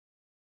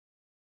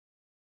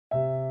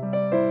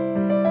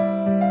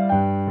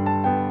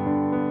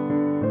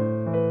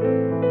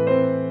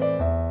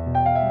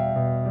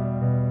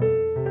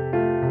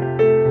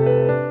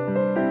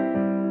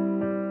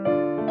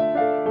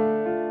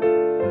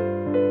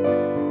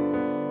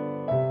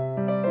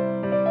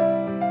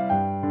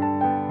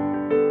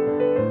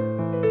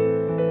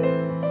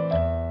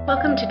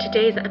Welcome to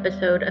today's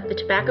episode of the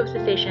Tobacco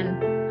Cessation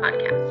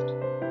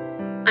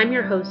Podcast. I'm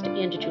your host,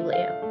 Anne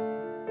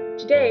DiGiulio.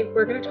 Today,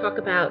 we're going to talk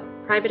about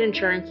private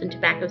insurance and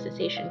tobacco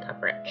cessation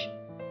coverage.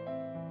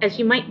 As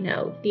you might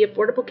know, the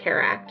Affordable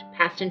Care Act,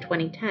 passed in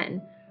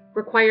 2010,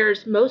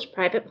 requires most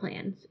private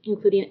plans,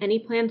 including any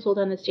plan sold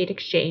on the state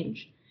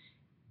exchange,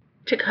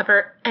 to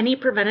cover any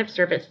preventive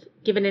service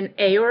given an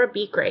A or a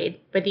B grade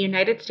by the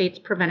United States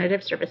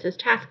Preventative Services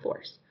Task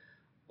Force,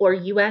 or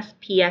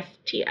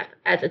USPSTF,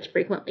 as it's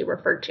frequently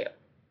referred to.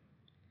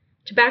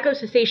 Tobacco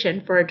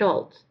cessation for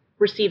adults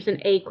receives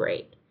an A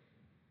grade,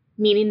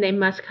 meaning they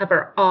must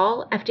cover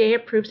all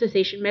FDA-approved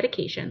cessation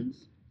medications,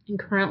 and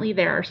currently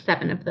there are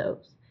 7 of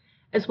those,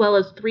 as well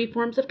as 3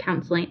 forms of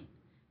counseling,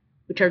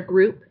 which are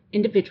group,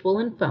 individual,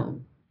 and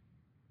phone,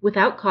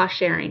 without cost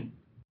sharing.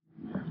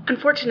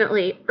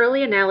 Unfortunately,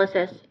 early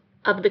analysis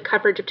of the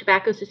coverage of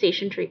tobacco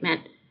cessation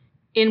treatment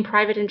in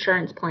private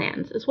insurance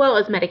plans, as well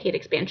as Medicaid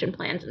expansion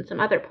plans and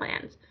some other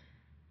plans,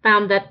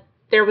 found that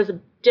there was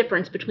a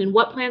difference between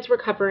what plans were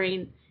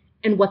covering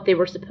and what they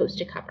were supposed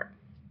to cover.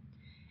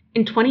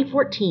 In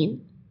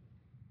 2014,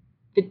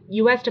 the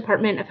U.S.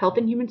 Department of Health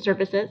and Human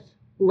Services,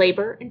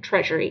 Labor, and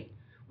Treasury,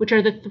 which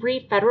are the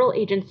 3 federal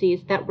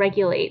agencies that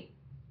regulate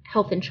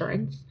health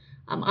insurance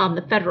on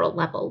the federal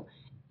level,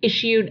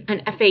 issued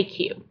an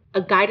FAQ,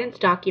 a guidance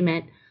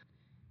document.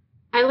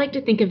 I like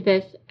to think of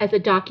this as a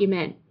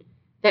document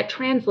that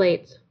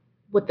translates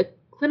what the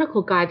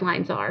clinical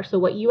guidelines are, so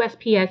what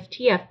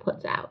USPSTF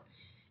puts out,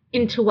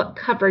 into what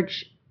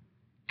coverage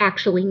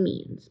actually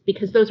means,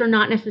 because those are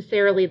not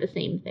necessarily the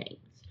same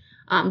things.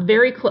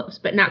 Very close,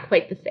 but not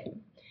quite the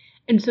same.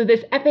 And so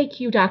this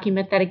FAQ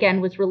document that, again,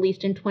 was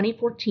released in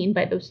 2014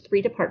 by those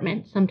 3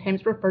 departments,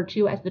 sometimes referred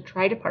to as the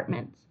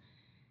tri-departments,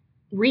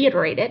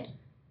 reiterated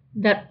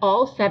that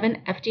all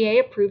 7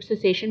 FDA-approved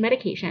cessation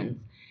medications,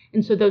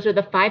 and so those are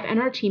the 5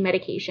 NRT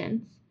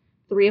medications,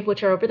 3 of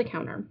which are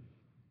over-the-counter,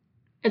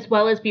 as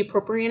well as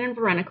bupropion and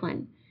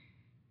varenicline,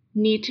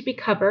 need to be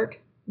covered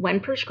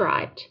when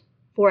prescribed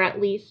for at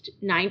least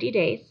 90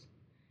 days,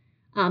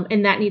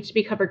 and that needs to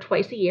be covered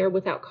twice a year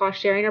without cost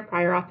sharing or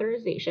prior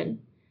authorization.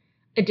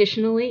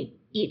 Additionally,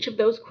 each of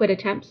those quit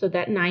attempts, so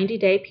that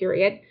 90-day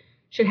period,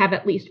 should have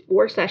at least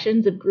 4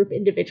 sessions of group,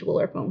 individual,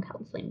 or phone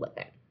counseling with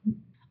it.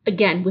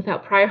 Again,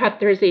 without prior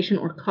authorization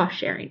or cost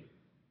sharing.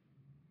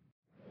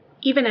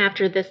 Even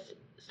after this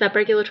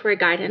subregulatory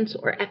guidance,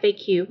 or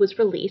FAQ, was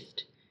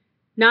released,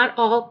 not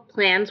all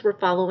plans were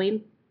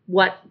following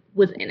what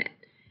was in it,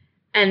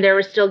 and there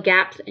were still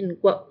gaps in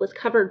what was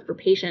covered for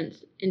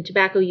patients and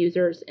tobacco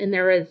users, and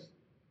there is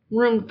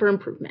room for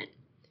improvement.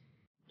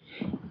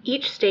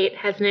 Each state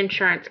has an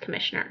insurance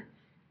commissioner.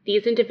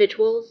 These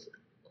individuals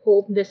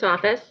hold this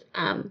office,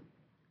 and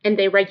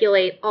they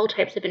regulate all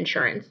types of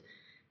insurance,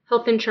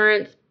 health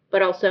insurance,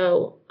 but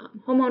also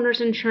homeowners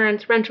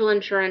insurance, rental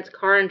insurance,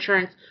 car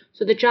insurance.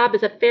 So the job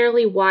is a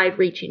fairly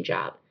wide-reaching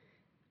job.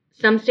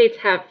 Some states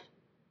have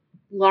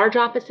large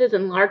offices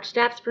and large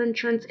staffs for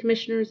insurance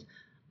commissioners.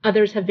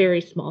 Others have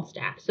very small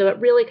staff. So it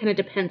really kind of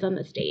depends on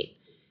the state.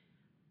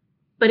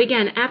 But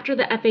again, after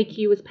the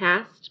FAQ was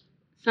passed,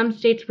 some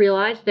states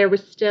realized there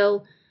was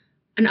still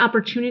an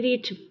opportunity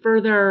to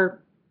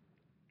further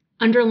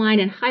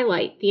underline and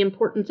highlight the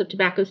importance of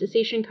tobacco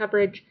cessation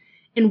coverage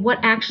and what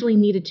actually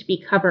needed to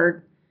be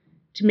covered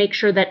to make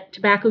sure that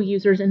tobacco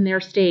users in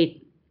their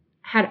state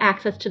had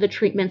access to the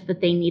treatments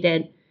that they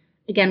needed,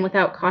 again,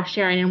 without cost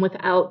sharing and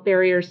without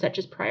barriers such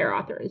as prior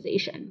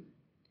authorization.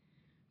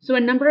 So a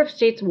number of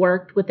states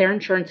worked with their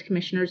insurance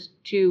commissioners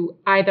to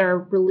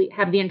either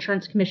have the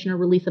insurance commissioner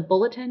release a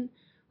bulletin,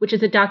 which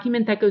is a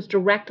document that goes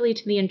directly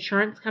to the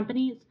insurance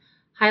companies,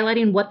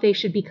 highlighting what they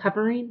should be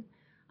covering,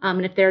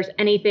 and if there's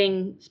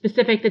anything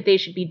specific that they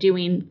should be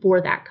doing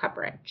for that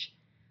coverage.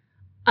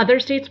 Other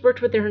states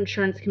worked with their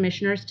insurance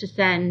commissioners to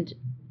send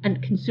a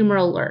consumer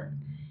alert.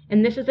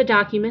 And this is a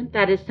document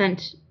that is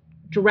sent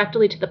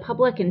directly to the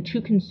public and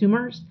to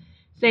consumers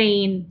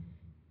saying,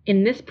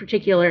 in this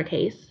particular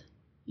case,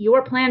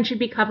 your plan should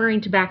be covering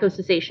tobacco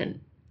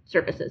cessation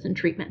services and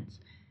treatments.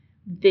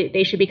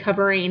 They should be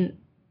covering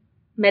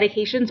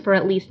medications for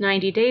at least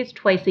 90 days,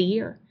 twice a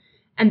year.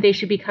 And they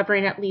should be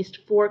covering at least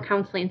 4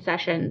 counseling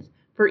sessions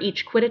for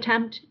each quit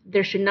attempt.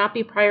 There should not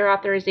be prior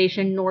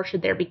authorization, nor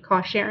should there be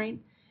cost sharing.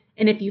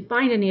 And if you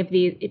find any of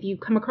these, if you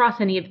come across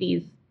any of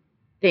these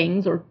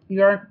things, or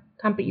your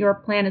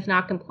plan is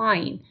not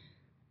complying,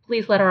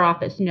 please let our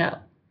office know.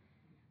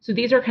 So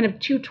these are kind of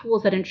 2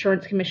 tools that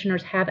insurance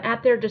commissioners have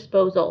at their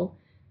disposal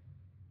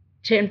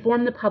to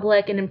inform the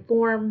public and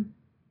inform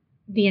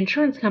the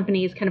insurance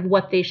companies kind of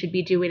what they should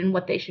be doing and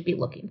what they should be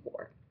looking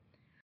for.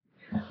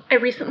 I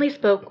recently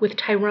spoke with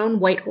Tyrone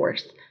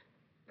Whitehorse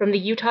from the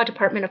Utah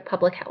Department of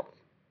Public Health.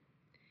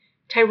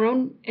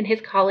 Tyrone and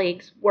his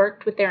colleagues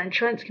worked with their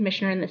insurance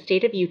commissioner in the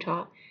state of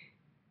Utah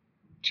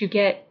to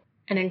get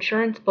an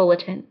insurance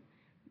bulletin.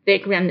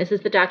 Again, this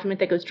is the document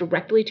that goes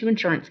directly to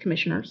insurance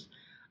commissioners,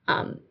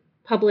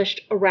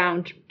 published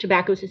around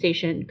tobacco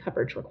cessation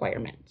coverage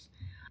requirements.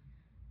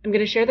 I'm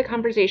going to share the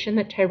conversation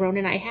that Tyrone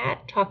and I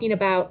had talking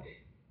about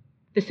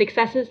the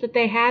successes that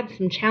they had,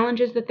 some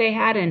challenges that they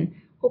had, and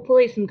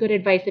hopefully some good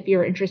advice if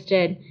you're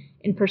interested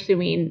in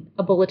pursuing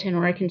a bulletin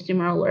or a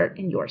consumer alert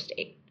in your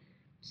state.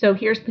 So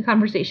here's the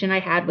conversation I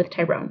had with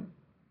Tyrone.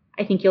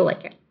 I think you'll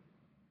like it.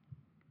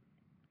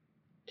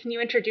 Can you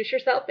introduce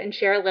yourself and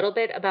share a little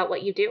bit about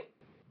what you do?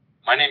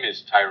 My name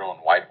is Tyrone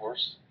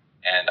Whitehorse,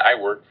 and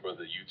I work for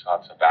the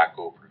Utah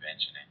Tobacco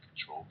Prevention and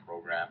Control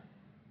Program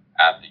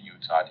at the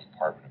Utah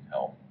Department of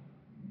Health.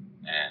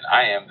 And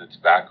I am the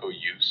Tobacco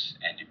Use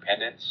and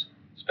Dependence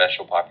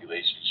Special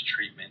Populations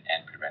Treatment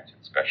and Prevention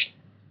Specialist.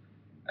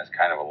 That's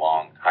kind of a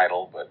long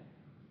title, but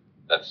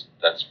that's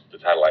the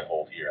title I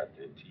hold here at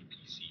the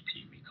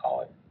TPCP, we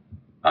call it.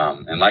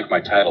 And like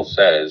my title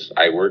says,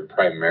 I work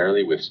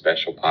primarily with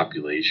special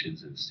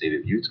populations in the state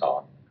of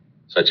Utah,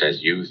 such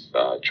as youth,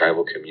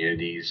 tribal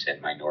communities,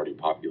 and minority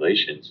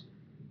populations,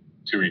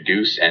 to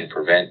reduce and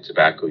prevent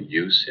tobacco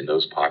use in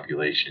those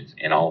populations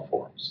in all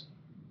forms.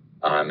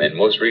 And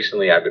most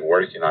recently, I've been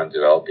working on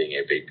developing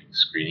a vaping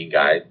screening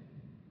guide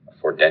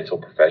for dental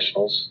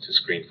professionals to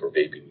screen for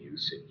vaping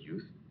use in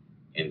youth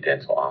in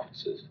dental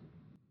offices.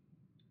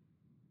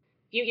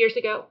 A few years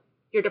ago,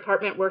 your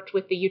department worked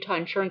with the Utah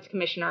Insurance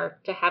Commissioner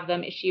to have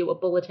them issue a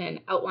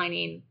bulletin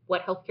outlining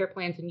what healthcare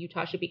plans in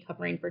Utah should be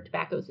covering for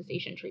tobacco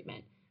cessation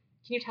treatment.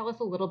 Can you tell us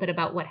a little bit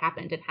about what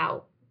happened and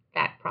how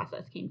that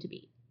process came to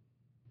be?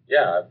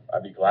 Yeah,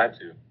 I'd be glad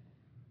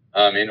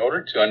to. In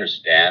order to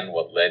understand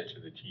what led to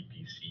the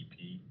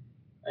TPCP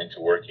and to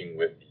working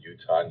with the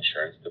Utah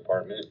Insurance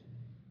Department,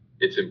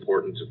 it's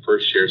important to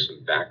first share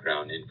some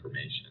background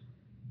information.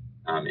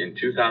 In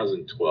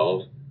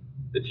 2012,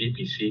 the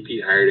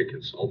TPCP hired a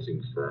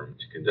consulting firm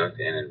to conduct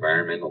an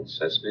environmental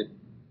assessment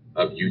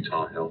of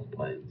Utah health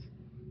plans.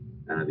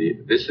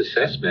 This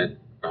assessment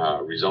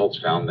results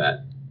found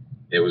that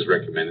it was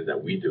recommended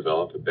that we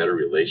develop a better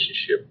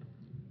relationship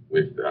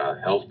with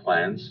health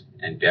plans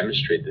and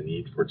demonstrate the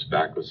need for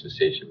tobacco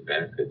cessation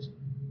benefits,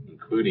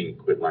 including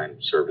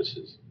quitline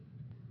services.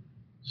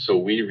 So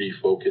we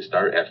refocused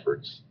our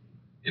efforts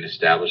in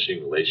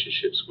establishing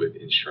relationships with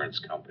insurance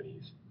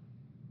companies.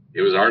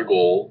 It was our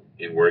goal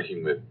in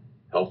working with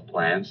health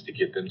plans to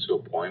get them to a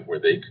point where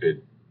they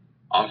could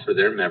offer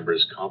their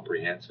members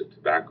comprehensive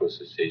tobacco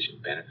cessation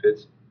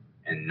benefits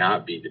and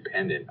not be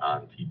dependent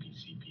on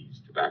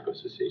TPCP's tobacco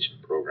cessation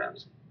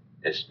programs,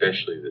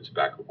 especially the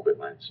tobacco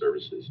quitline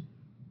services.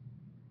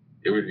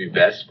 It would be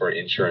best for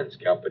insurance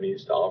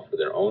companies to offer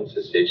their own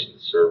cessation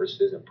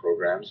services and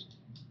programs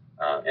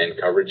and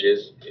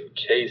coverages in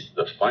case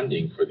the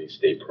funding for these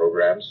state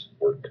programs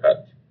were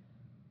cut.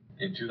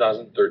 In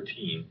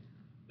 2013,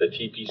 the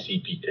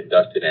TPCP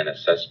conducted an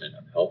assessment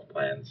of health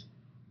plans'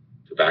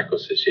 tobacco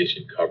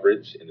cessation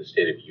coverage in the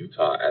state of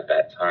Utah at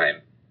that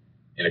time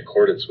in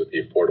accordance with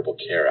the Affordable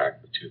Care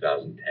Act of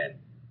 2010.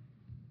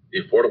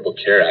 The Affordable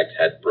Care Act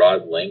had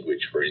broad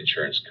language for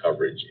insurance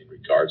coverage in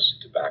regards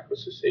to tobacco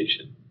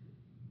cessation.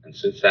 And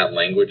since that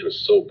language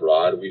was so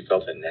broad, we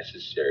felt it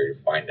necessary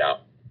to find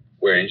out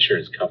where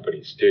insurance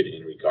companies stood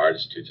in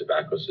regards to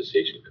tobacco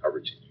cessation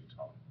coverage in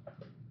Utah.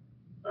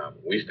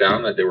 We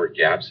found that there were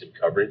gaps in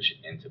coverage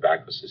in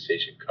tobacco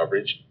cessation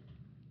coverage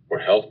for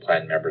health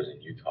plan members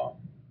in Utah.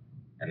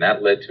 And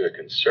that led to a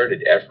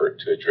concerted effort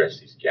to address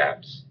these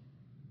gaps.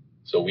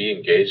 So we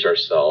engaged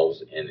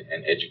ourselves in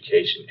an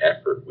education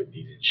effort with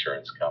these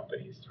insurance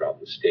companies throughout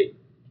the state,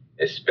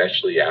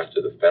 especially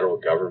after the federal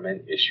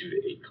government issued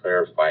a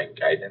clarifying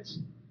guidance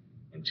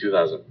in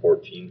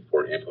 2014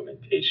 for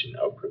implementation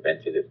of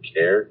preventative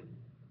care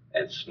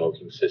and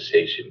smoking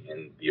cessation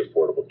in the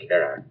Affordable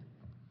Care Act.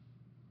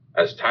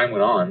 As time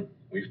went on,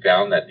 we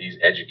found that these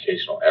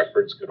educational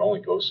efforts could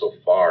only go so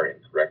far in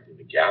correcting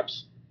the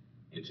gaps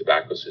in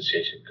tobacco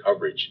cessation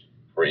coverage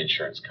for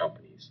insurance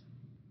companies.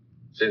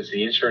 Since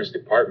the insurance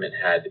department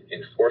had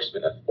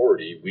enforcement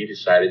authority, we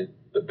decided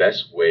the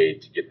best way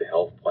to get the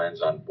health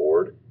plans on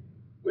board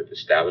with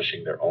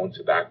establishing their own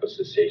tobacco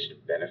cessation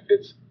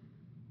benefits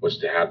was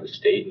to have the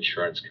state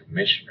insurance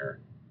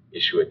commissioner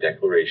issue a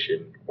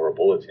declaration or a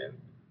bulletin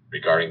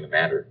regarding the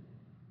matter.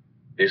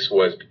 This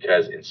was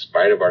because in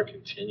spite of our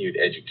continued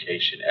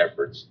education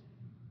efforts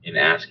in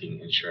asking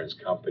insurance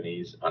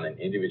companies on an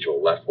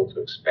individual level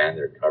to expand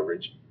their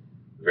coverage,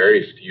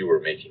 very few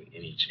were making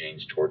any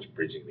change towards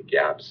bridging the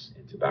gaps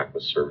in tobacco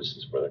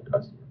services for their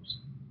customers.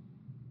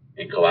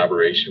 In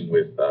collaboration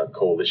with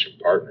coalition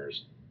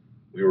partners,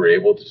 we were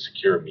able to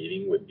secure a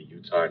meeting with the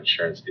Utah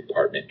Insurance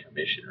Department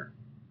Commissioner.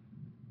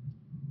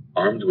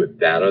 Armed with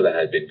data that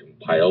had been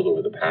compiled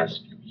over the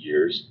past few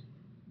years,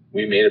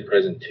 we made a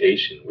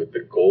presentation with the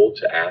goal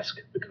to ask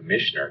the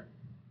commissioner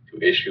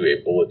to issue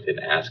a bulletin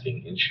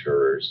asking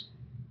insurers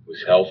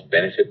whose health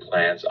benefit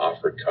plans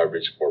offer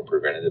coverage for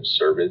preventative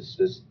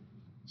services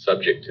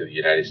subject to the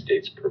United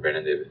States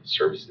Preventative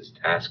Services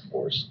Task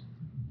Force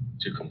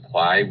to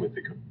comply with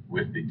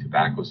the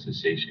tobacco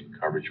cessation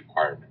coverage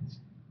requirements.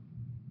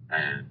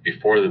 And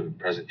before the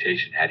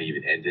presentation had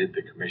even ended,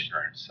 the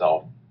commissioner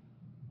himself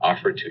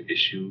offered to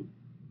issue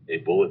a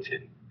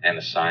bulletin and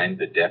assigned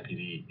the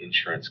deputy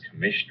insurance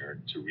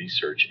commissioner to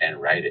research and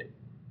write it.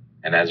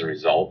 And as a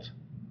result,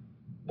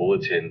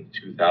 Bulletin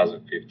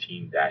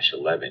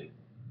 2015-11,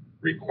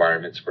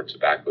 Requirements for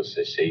Tobacco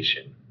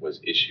Cessation, was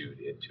issued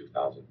in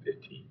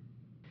 2015.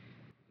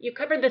 You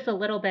covered this a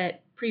little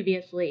bit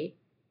previously,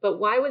 but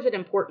why was it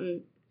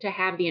important to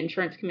have the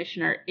insurance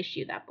commissioner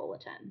issue that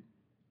bulletin?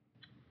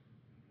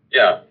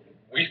 Yeah,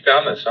 we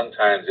found that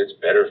sometimes it's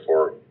better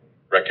for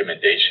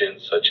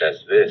recommendations such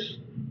as this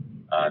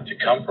to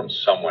come from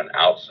someone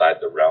outside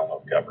the realm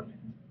of government.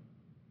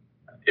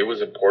 It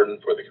was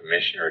important for the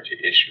commissioner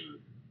to issue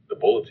the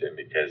bulletin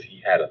because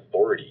he had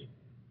authority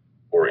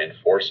for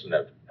enforcement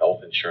of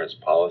health insurance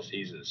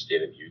policies in the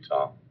state of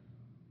Utah.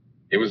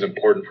 It was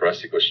important for us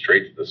to go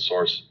straight to the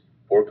source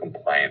for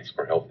compliance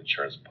for health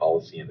insurance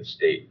policy in the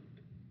state.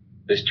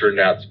 This turned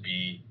out to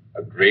be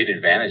a great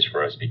advantage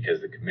for us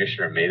because the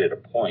commissioner made it a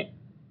point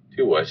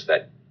to us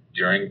that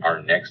during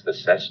our next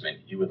assessment,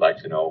 he would like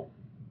to know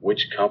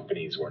which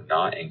companies were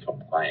not in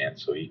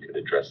compliance so he could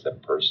address them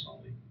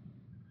personally.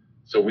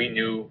 So we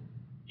knew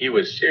he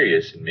was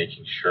serious in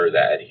making sure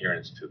that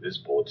adherence to this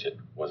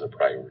bulletin was a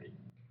priority.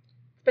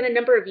 It's been a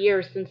number of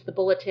years since the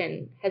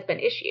bulletin has been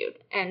issued,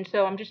 and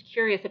so I'm just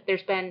curious if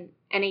there's been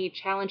any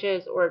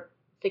challenges or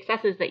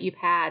successes that you've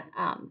had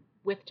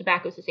with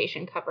tobacco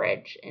cessation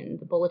coverage in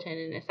the bulletin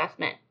and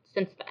assessment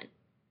since then.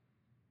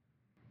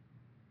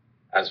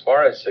 As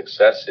far as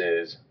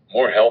successes,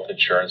 more health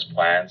insurance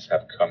plans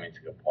have come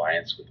into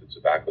compliance with the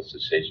tobacco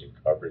cessation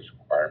coverage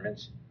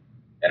requirements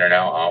and are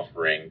now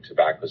offering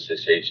tobacco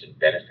cessation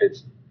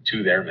benefits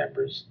to their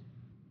members.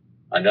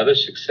 Another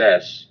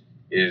success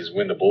is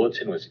when the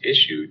bulletin was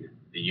issued,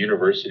 the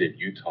University of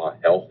Utah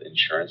Health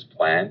Insurance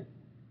Plan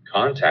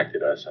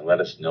contacted us and let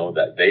us know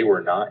that they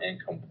were not in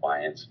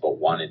compliance but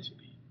wanted to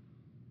be.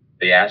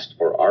 They asked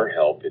for our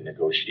help in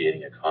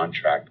negotiating a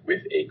contract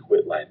with a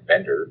quitline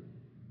vendor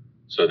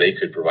so they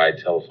could provide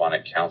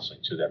telephonic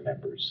counseling to their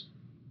members.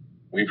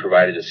 We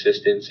provided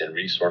assistance and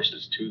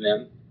resources to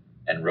them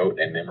and wrote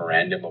a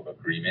memorandum of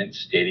agreement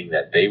stating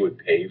that they would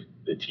pay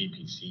the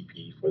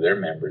TPCP for their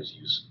members'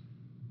 use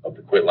of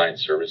the quitline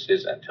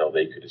services until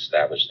they could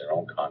establish their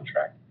own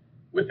contract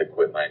with a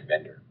quitline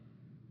vendor.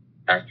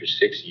 After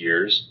 6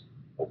 years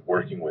of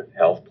working with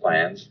health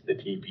plans, the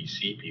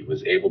TPCP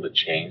was able to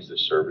change the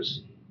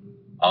service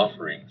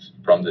offerings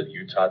from the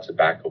Utah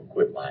Tobacco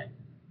Quitline.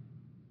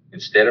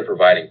 Instead of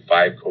providing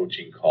 5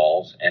 coaching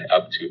calls and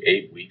up to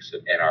 8 weeks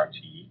of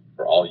NRT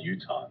for all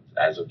Utahns,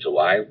 as of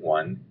July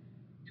 1,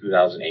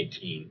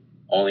 2018,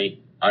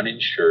 only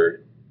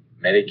uninsured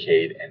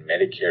Medicaid and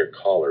Medicare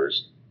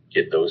callers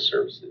get those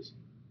services.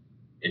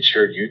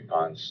 Insured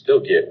Utahns still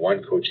get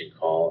 1 coaching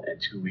call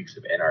and 2 weeks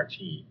of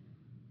NRT,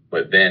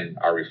 but then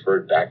are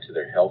referred back to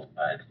their health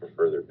plan for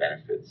further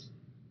benefits.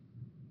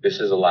 This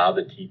has allowed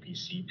the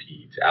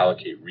TPCP to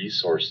allocate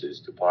resources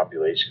to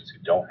populations who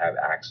don't have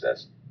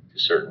access to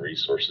certain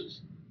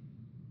resources.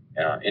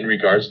 In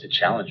regards to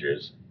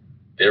challenges,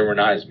 there were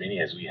not as many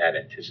as we had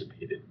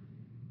anticipated.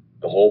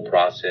 The whole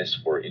process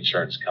for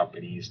insurance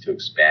companies to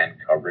expand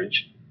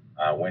coverage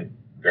went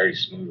very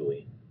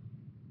smoothly.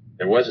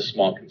 There was a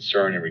small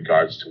concern in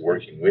regards to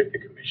working with the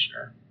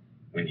commissioner.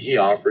 When he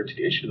offered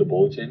to issue the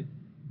bulletin,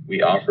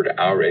 we offered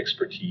our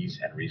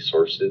expertise and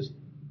resources,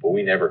 but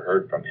we never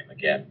heard from him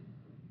again.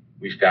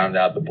 We found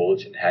out the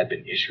bulletin had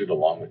been issued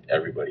along with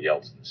everybody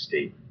else in the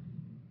state.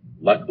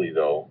 Luckily,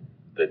 though,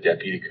 the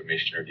deputy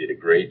commissioner did a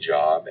great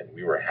job, and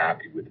we were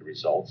happy with the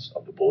results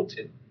of the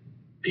bulletin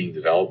being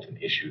developed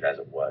and issued as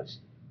it was.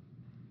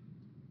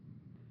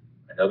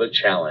 Another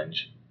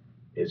challenge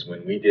is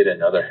when we did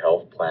another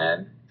health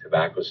plan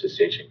tobacco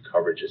cessation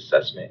coverage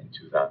assessment in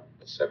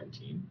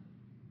 2017.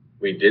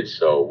 We did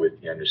so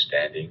with the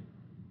understanding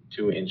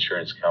to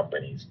insurance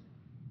companies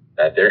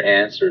that their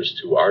answers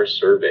to our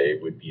survey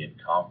would be in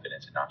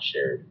confidence and not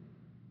shared.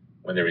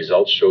 When the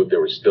results showed there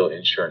were still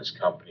insurance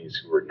companies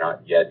who were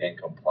not yet in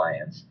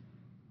compliance,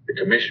 the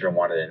commissioner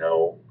wanted to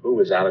know who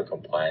was out of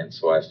compliance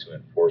so as to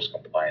enforce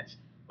compliance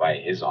by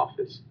his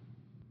office.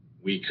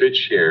 We could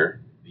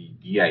share the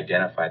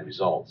de-identified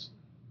results.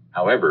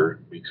 However,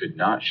 we could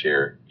not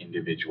share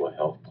individual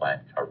health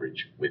plan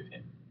coverage with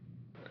him.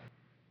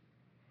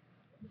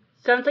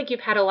 Sounds like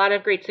you've had a lot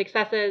of great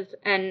successes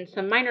and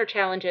some minor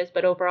challenges,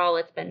 but overall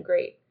it's been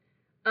great.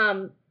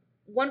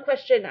 One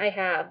question I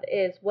have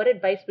is, what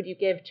advice would you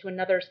give to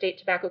another state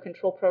tobacco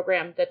control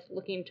program that's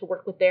looking to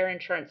work with their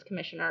insurance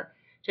commissioner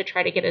to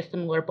try to get a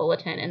similar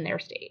bulletin in their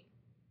state?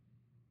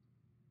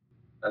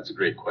 That's a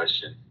great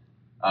question.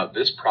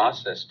 This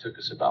process took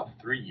us about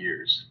 3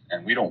 years,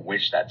 and we don't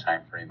wish that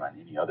time frame on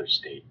any other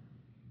state.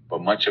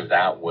 But much of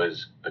that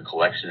was the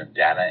collection of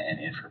data and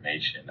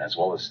information, as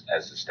well as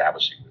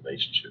establishing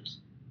relationships.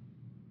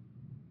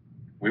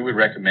 We would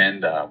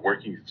recommend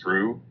working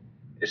through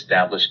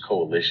established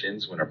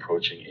coalitions when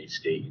approaching a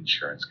state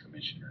insurance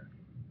commissioner.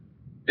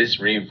 This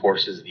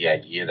reinforces the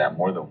idea that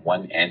more than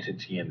one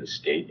entity in the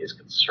state is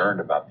concerned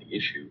about the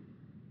issue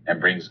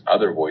and brings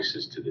other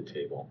voices to the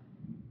table.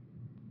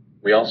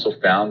 We also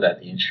found that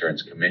the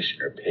insurance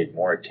commissioner paid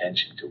more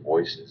attention to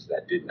voices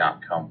that did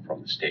not come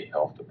from the state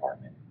health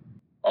department.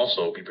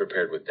 Also, be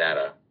prepared with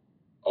data.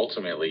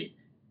 Ultimately,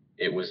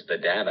 it was the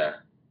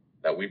data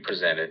that we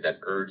presented that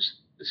urged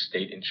the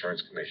state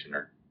insurance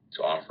commissioner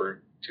to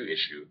offer to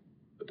issue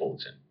the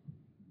bulletin.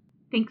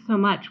 Thanks so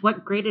much.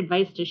 What great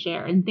advice to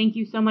share. And thank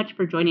you so much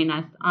for joining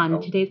us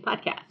on today's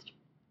podcast.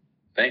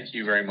 Thank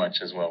you very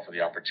much as well for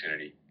the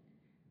opportunity.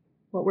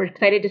 Well, we're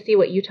excited to see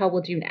what Utah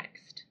will do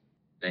next.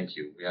 Thank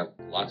you. We have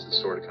lots in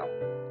store to come.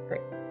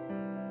 Great.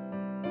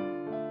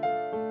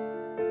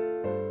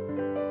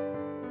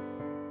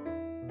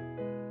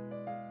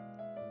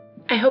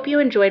 I hope you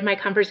enjoyed my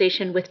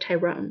conversation with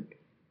Tyrone.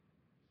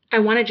 I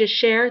want to just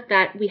share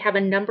that we have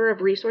a number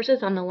of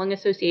resources on the Lung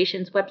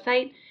Association's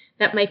website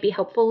that might be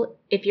helpful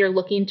if you're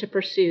looking to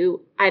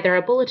pursue either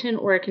a bulletin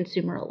or a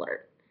consumer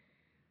alert.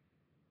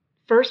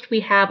 First, we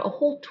have a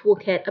whole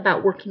toolkit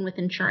about working with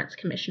insurance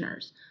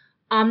commissioners.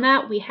 On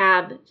that, we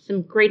have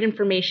some great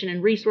information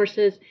and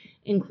resources,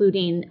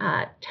 including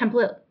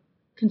template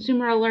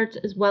consumer alerts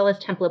as well as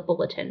template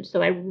bulletins.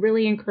 So I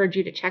really encourage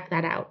you to check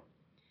that out.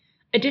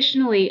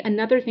 Additionally,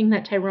 another thing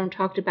that Tyrone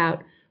talked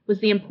about was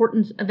the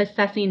importance of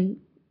assessing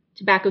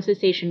tobacco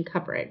cessation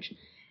coverage.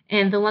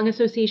 And the Lung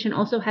Association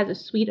also has a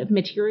suite of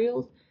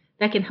materials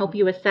that can help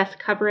you assess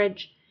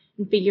coverage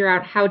and figure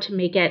out how to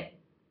make it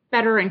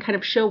better and kind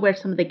of show where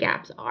some of the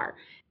gaps are.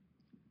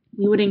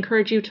 We would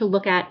encourage you to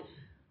look at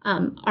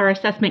our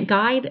assessment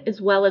guide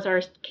as well as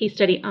our case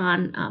study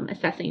on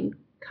assessing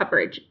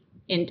coverage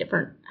in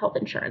different health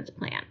insurance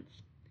plans.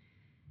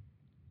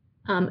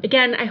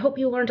 Again, I hope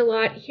you learned a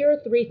lot. Here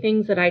are 3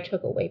 things that I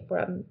took away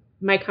from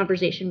my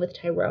conversation with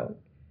Tyrone.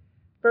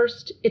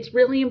 First, it's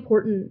really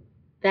important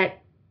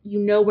that you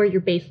know where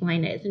your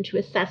baseline is and to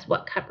assess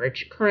what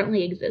coverage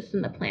currently exists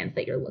in the plans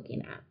that you're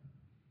looking at.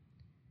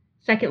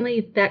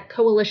 Secondly, that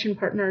coalition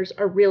partners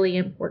are really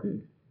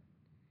important.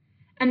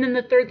 And then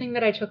the third thing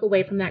that I took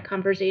away from that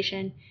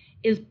conversation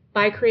is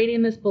by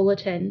creating this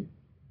bulletin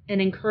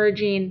and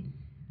encouraging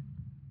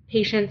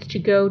patients to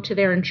go to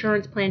their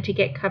insurance plan to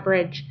get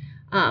coverage,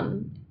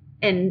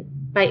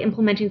 and by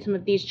implementing some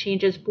of these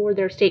changes for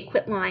their state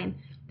quit line,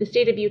 the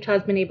state of Utah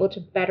has been able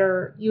to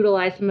better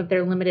utilize some of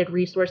their limited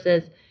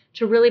resources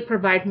to really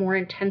provide more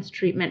intense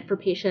treatment for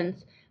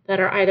patients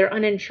that are either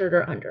uninsured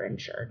or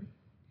underinsured.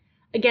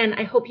 Again,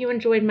 I hope you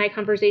enjoyed my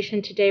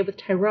conversation today with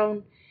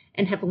Tyrone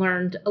and have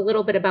learned a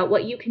little bit about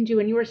what you can do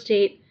in your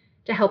state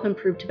to help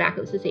improve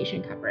tobacco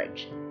cessation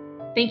coverage.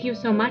 Thank you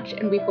so much,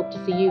 and we hope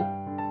to see you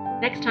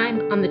next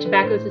time on the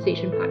Tobacco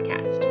Cessation Podcast.